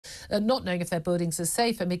not knowing if their buildings are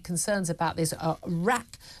safe amid concerns about this Raac.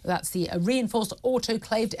 That's the reinforced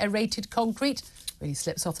autoclaved aerated concrete. Really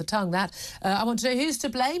slips off the tongue, that. I want to know who's to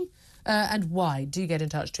blame. And why? Do get in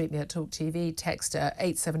touch. Tweet me at talkTV. Text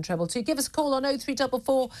 87222. Give us a call on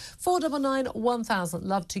 0344 499 1000.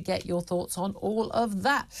 Love to get your thoughts on all of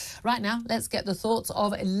that. Right now, let's get the thoughts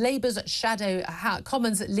of Labour's shadow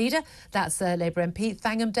Commons leader. That's Labour MP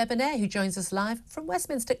Thangham Debonair, who joins us live from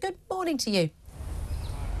Westminster. Good morning to you.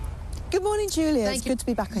 Good morning, Julia. It's good to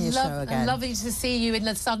be back on your show again. Lovely to see you in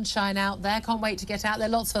the sunshine out there. Can't wait to get out there.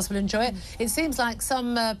 Lots of us will enjoy it. It seems like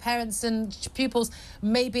some parents and pupils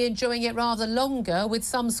may be enjoying it rather longer, with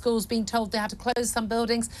some schools being told they had to close some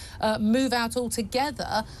buildings, move out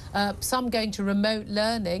altogether, some going to remote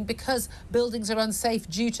learning because buildings are unsafe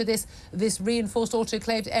due to this reinforced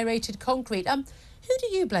autoclaved aerated concrete. Who do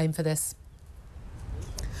you blame for this?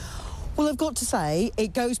 Well, I've got to say,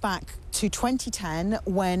 it goes back to 2010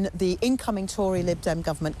 when the incoming Tory Lib Dem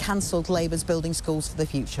government cancelled Labour's Building Schools for the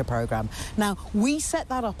Future programme. Now, we set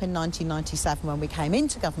that up in 1997 when we came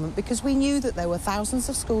into government because we knew that there were thousands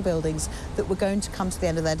of school buildings that were going to come to the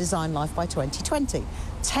end of their design life by 2020.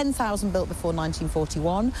 10,000 built before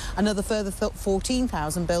 1941, another further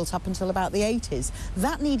 14,000 built up until about the 80s.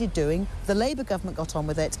 That needed doing, the Labour government got on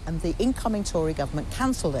with it, and the incoming Tory government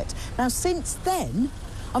cancelled it. Now, since then,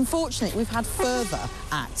 unfortunately, we've had further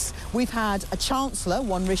acts. We've had a Chancellor,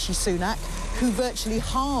 one Rishi Sunak, who virtually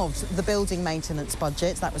halved the building maintenance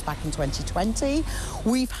budget. That was back in 2020.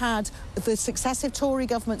 We've had the successive Tory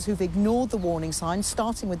governments who've ignored the warning signs,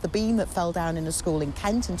 starting with the beam that fell down in a school in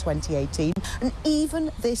Kent in 2018. And even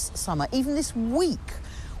this summer, even this week,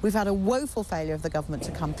 we've had a woeful failure of the government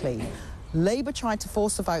to come clean. Labour tried to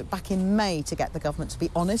force a vote back in May to get the government to be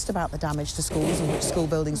honest about the damage to schools and which school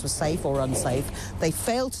buildings were safe or unsafe. They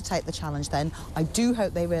failed to take the challenge then. I do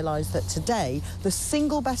hope they realise that today the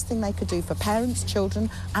single best thing they could do for parents, children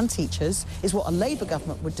and teachers is what a Labour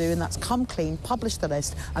government would do, and that's come clean, publish the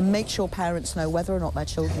list and make sure parents know whether or not their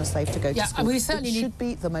children are safe to go to school. We certainly should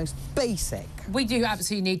be the most basic. We do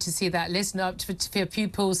absolutely need to see that list up for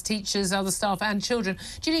pupils, teachers, other staff and children.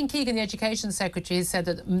 Gillian Keegan, the Education Secretary, has said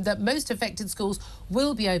that most affected schools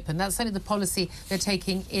will be open. That's certainly the policy they're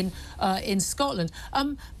taking in Scotland.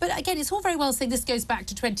 But again, it's all very well saying this goes back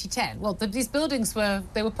to 2010. Well, these buildings were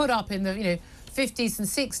put up in the 50s and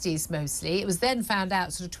 60s mostly. It was then found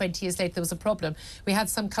out sort of 20 years later there was a problem. We had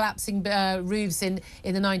some collapsing roofs in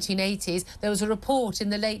the 1980s. There was a report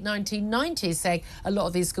in the late 1990s saying a lot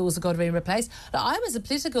of these schools have got to be replaced. Now, I was a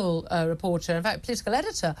political reporter, in fact, political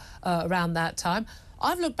editor around that time.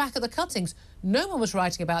 I've looked back at the cuttings. No one was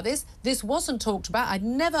writing about this. This wasn't talked about. I'd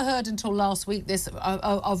never heard until last week this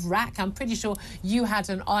of Raac. I'm pretty sure you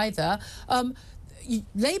hadn't either.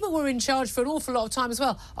 Labour were in charge for an awful lot of time as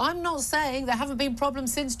well. I'm not saying there haven't been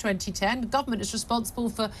problems since 2010. The government is responsible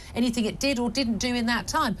for anything it did or didn't do in that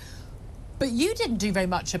time. But you didn't do very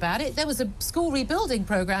much about it. There was a school rebuilding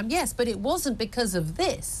programme, yes, but it wasn't because of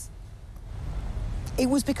this. It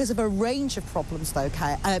was because of a range of problems, though,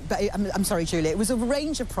 I'm sorry, Julia. It was a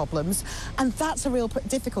range of problems, and that's a real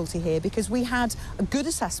difficulty here because we had a good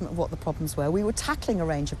assessment of what the problems were. We were tackling a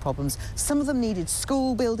range of problems. Some of them needed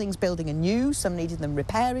school buildings building anew, some needed them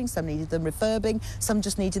repairing, some needed them refurbing, some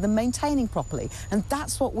just needed them maintaining properly. And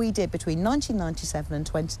that's what we did between 1997 and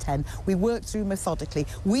 2010. We worked through methodically.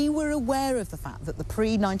 We were aware of the fact that the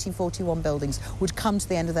pre-1941 buildings would come to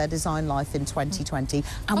the end of their design life in 2020,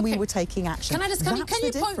 and we were taking action.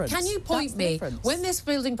 Can you point me when this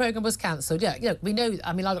building programme was cancelled? Yeah, we know.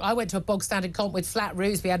 I mean, I went to a bog standard comp with flat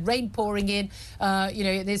roofs. We had rain pouring in.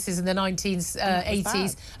 This is in the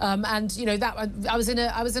 1980s, and that I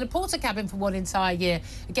was in a porter cabin for one entire year.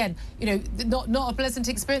 Again, not a pleasant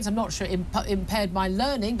experience. I'm not sure it impaired my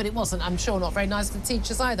learning, but it wasn't, I'm sure, not very nice for the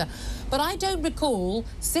teachers either. But I don't recall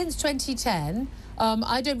since 2010.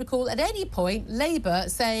 I don't recall at any point Labour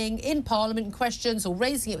saying in Parliament in questions or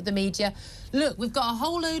raising it with the media, look, we've got a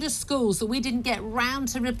whole load of schools that we didn't get round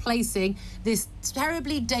to replacing this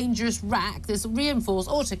terribly dangerous Raac, this reinforced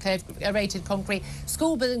autoclaved aerated concrete.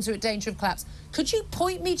 School buildings are at danger of collapse. Could you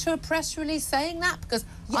point me to a press release saying that? Because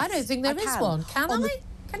yes, I don't think there is one. Can I?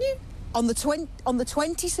 Can you? On the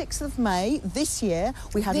 26th of May this year,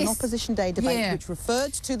 we had an opposition day debate which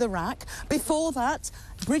referred to the Raac. Before that,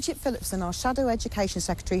 Bridget Phillipson, our Shadow Education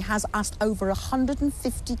Secretary, has asked over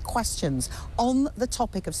 150 questions on the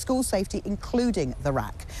topic of school safety, including the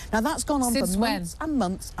Raac. Now, that's gone on Since for when? months and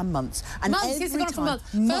months and months. And months? It's gone on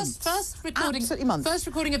for months. First recording. Absolutely months. First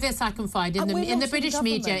recording of this I can find in the British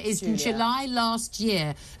media is in July last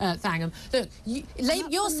year. Thangham. Look,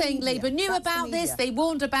 you're saying Labour knew about this, they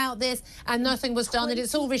warned about this, and nothing was done, and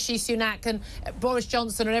it's all Rishi Sunak and Boris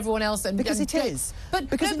Johnson and everyone else. And, because it is.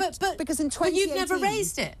 Because in 2018... But you've never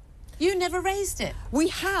raised it. You never raised it. We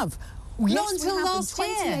have. Not until last year.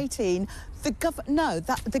 In 2018,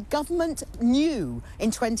 the government knew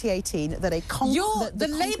in 2018 that the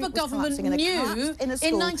Labour government knew in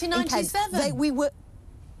 1997.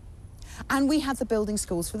 And we had the Building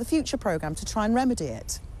Schools for the Future programme to try and remedy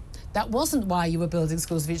it. That wasn't why you were building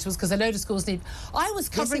schools for the future, because a load of schools need... I was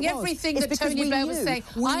covering everything that Tony Blair was saying.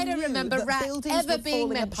 I don't remember Raac ever being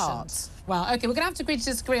mentioned. Apart. Well, OK, we're going to have to agree to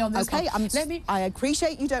disagree on this one. I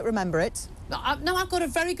appreciate you don't remember it. No, I've got a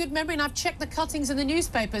very good memory, and I've checked the cuttings in the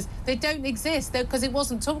newspapers. They don't exist, because it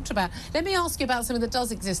wasn't talked about. Let me ask you about something that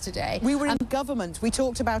does exist today. We were in government. We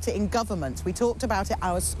talked about it in government. We talked about it,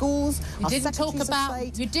 our schools, you didn't talk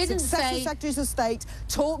about... You didn't say... Secretaries of State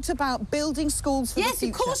talked about building schools for the future.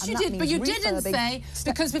 Yes, of course you did, but you didn't say,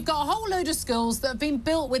 because we've got a whole load of schools that have been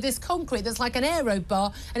built with this concrete that's like an aero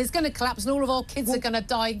bar, and it's going to collapse, and all of our kids are going to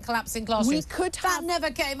die in collapsing classrooms. That never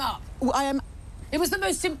came up. It was the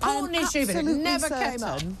most important issue, but it never came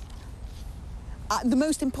up. The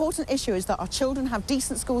most important issue is that our children have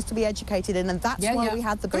decent schools to be educated in, and that's why we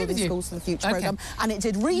had the Building Schools for the Future programme. And it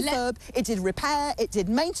did refurb, it did repair, it did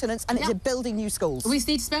maintenance, and it did building new schools. We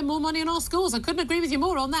need to spend more money on our schools. I couldn't agree with you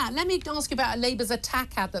more on that. Let me ask you about Labour's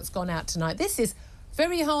attack ad that's gone out tonight. This is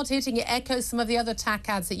very hard-hitting. It echoes some of the other attack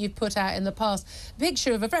ads that you've put out in the past.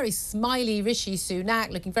 Picture of a very smiley Rishi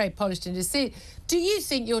Sunak, looking very polished in his suit. Do you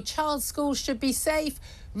think your child's school should be safe?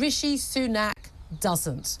 Rishi Sunak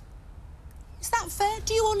doesn't. Is that fair?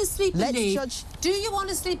 Do you honestly believe... Do you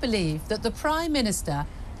honestly believe that the Prime Minister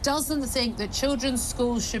doesn't think that children's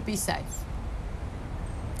schools should be safe?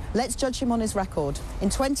 Let's judge him on his record. In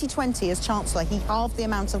 2020, as Chancellor, he halved the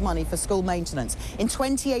amount of money for school maintenance. In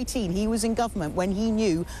 2018, he was in government when he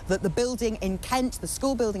knew that the building in Kent, the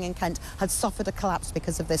school building in Kent, had suffered a collapse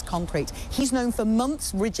because of this concrete. He's known for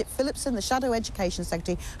months. Bridget Phillipson, the Shadow Education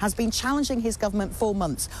Secretary, has been challenging his government for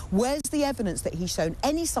months. Where's the evidence that he's shown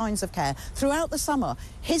any signs of care? Throughout the summer,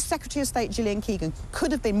 his Secretary of State, Gillian Keegan,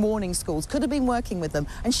 could have been warning schools, could have been working with them,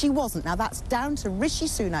 and she wasn't. Now, that's down to Rishi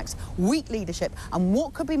Sunak's weak leadership, and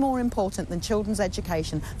what could be more important than children's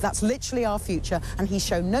education? That's literally our future, and he's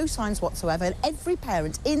shown no signs whatsoever. And every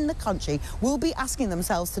parent in the country will be asking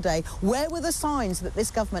themselves today, where were the signs that this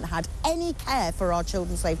government had any care for our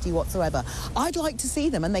children's safety whatsoever? I'd like to see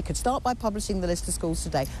them, and they could start by publishing the list of schools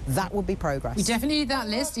today. That would be progress. We definitely need that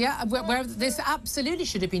list, yeah, where this absolutely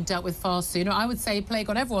should have been dealt with far sooner. I would say plague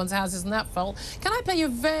on everyone's houses and that fault. Can I play you a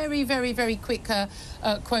very, very, very quick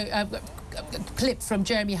clip from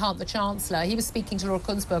Jeremy Hunt, the Chancellor? He was speaking to Laura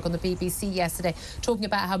Kunsberg on the BBC yesterday, talking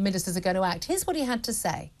about how ministers are going to act. Here's what he had to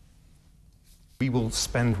say. We will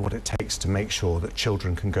spend what it takes to make sure that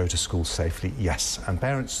children can go to school safely, yes. And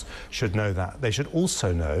parents should know that. They should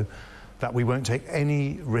also know that we won't take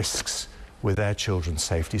any risks with their children's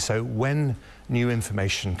safety. So when new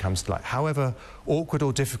information comes to light, however awkward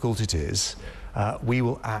or difficult it is, we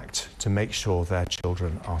will act to make sure their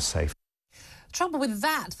children are safe. Trouble with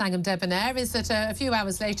that, Thangham Debonair, is that a few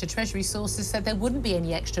hours later, Treasury sources said there wouldn't be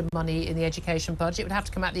any extra money in the education budget. It would have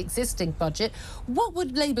to come out of the existing budget. What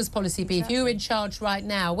would Labour's policy be if you were in charge right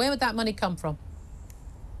now? Where would that money come from?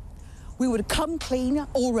 We would have come clean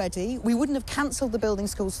already. We wouldn't have cancelled the Building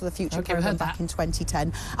Schools for the Future programme back in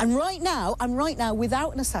 2010. And right now,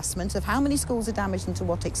 without an assessment of how many schools are damaged and to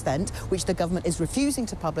what extent, which the government is refusing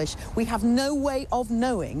to publish, we have no way of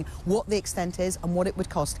knowing what the extent is and what it would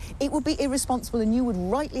cost. It would be irresponsible, and you would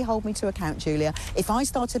rightly hold me to account, Julia, if I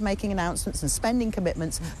started making announcements and spending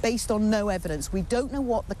commitments based on no evidence. We don't know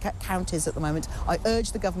what the count is at the moment. I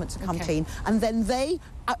urge the government to come clean, and then they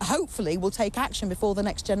hopefully will take action before the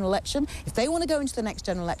next general election. If they want to go into the next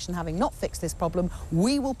general election having not fixed this problem,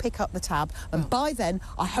 we will pick up the tab, and by then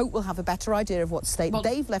I hope we'll have a better idea of what state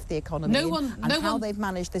they've left the economy and how they've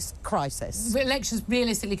managed this crisis. The election's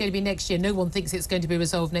realistically going to be next year. No one thinks it's going to be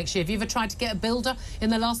resolved next year. Have you ever tried to get a builder in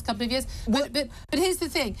the last couple of years? But here's the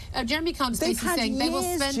thing. Jeremy Hunt's basically saying they will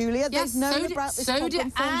spend... Julia, they've known about this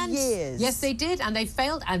problem for years. Yes, they did, and they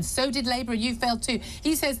failed, and so did Labour, and you failed too.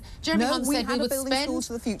 He says, Jeremy Hunt said we would spend... Building Schools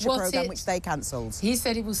for the Future programme, which they cancelled. He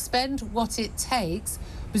said he will spend spend what it takes.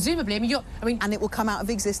 Presumably, and it will come out of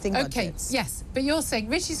existing budgets. Okay, yes, but you're saying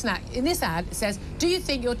Rishi Sunak in this ad says, "Do you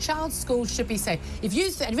think your child's school should be safe?" If you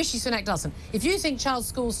and Rishi Sunak doesn't. If you think child's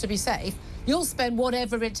schools to be safe, you'll spend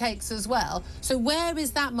whatever it takes as well. So where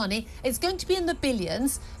is that money? It's going to be in the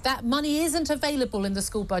billions. That money isn't available in the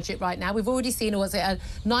school budget right now. We've already seen, was it a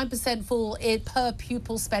 9% fall in per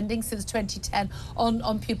pupil spending since 2010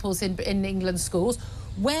 on pupils in England's schools.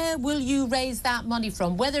 Where will you raise that money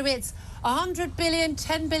from? Whether it's 100 billion,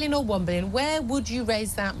 10 billion or 1 billion, where would you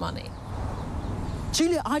raise that money?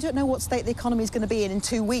 Julia, I don't know what state the economy is going to be in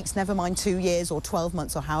 2 weeks, never mind 2 years or 12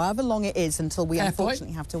 months or however long it is until we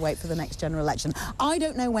unfortunately have to wait for the next general election. I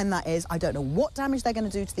don't know when that is. I don't know what damage they're going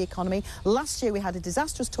to do to the economy. Last year we had a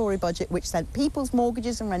disastrous Tory budget which sent people's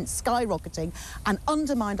mortgages and rents skyrocketing and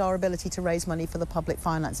undermined our ability to raise money for the public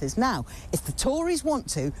finances. Now, if the Tories want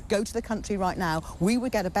to go to the country right now, we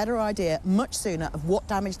would get a better idea much sooner of what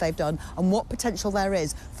damage they've done and what potential there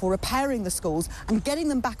is for repairing the schools and getting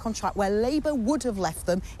them back on track where Labour would have left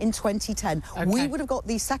them in 2010. Okay. We would have got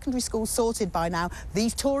these secondary schools sorted by now.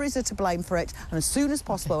 These Tories are to blame for it, and as soon as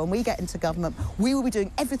possible, when we get into government, we will be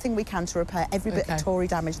doing everything we can to repair every bit of Tory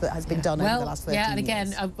damage that has been done over the last 13 years. Yeah, and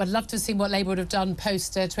again, I'd love to see what Labour would have done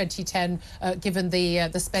post 2010, given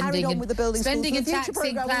the spending Carried on with the building spending and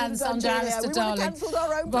taxing plans under Alistair Darling. We would have cancelled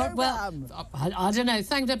our own programme. I don't know.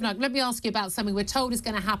 Thank Deborah. Let me ask you about something we're told is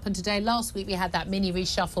going to happen today. Last week we had that mini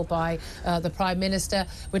reshuffle by the Prime Minister.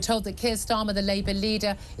 We're told that Keir Starmer, the Labour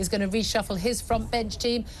leader, is going to reshuffle his front bench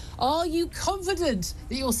team. Are you confident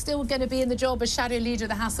that you're still going to be in the job as shadow leader of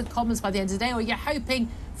the House of Commons by the end of the day, or are you hoping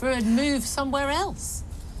for a move somewhere else?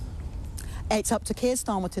 It's up to Keir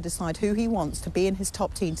Starmer to decide who he wants to be in his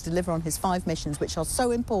top team to deliver on his 5 missions, which are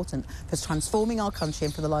so important for transforming our country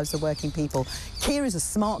and for the lives of working people. Keir is a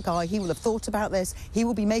smart guy. He will have thought about this. He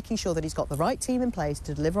will be making sure that he's got the right team in place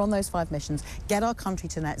to deliver on those 5 missions, get our country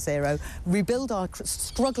to net zero, rebuild our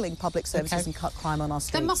struggling public services and cut crime on our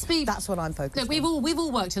streets. There must be... That's what I'm focused on. We've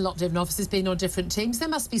all worked in a lot of different offices, been on different teams. There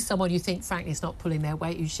must be someone you think, frankly, is not pulling their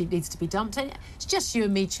weight, who needs to be dumped. It's just you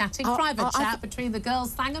and me chatting, private chat between the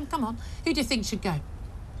girls. Thangham, come on. Who do you think should go?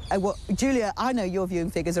 Well, Julia, I know your viewing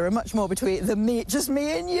figures are much more between than me, just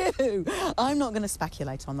me and you. I'm not going to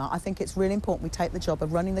speculate on that. I think it's really important we take the job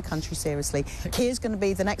of running the country seriously. Keir's going to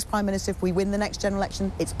be the next Prime Minister if we win the next general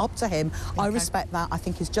election. It's up to him. I respect that. I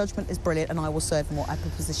think his judgment is brilliant and I will serve in whatever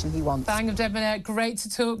position he wants. Thangham Deborah, great to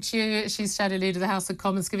talk to you. She's Shadow Leader of the House of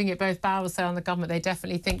Commons, giving it both barrels there on the government. They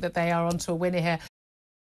definitely think that they are onto a winner here.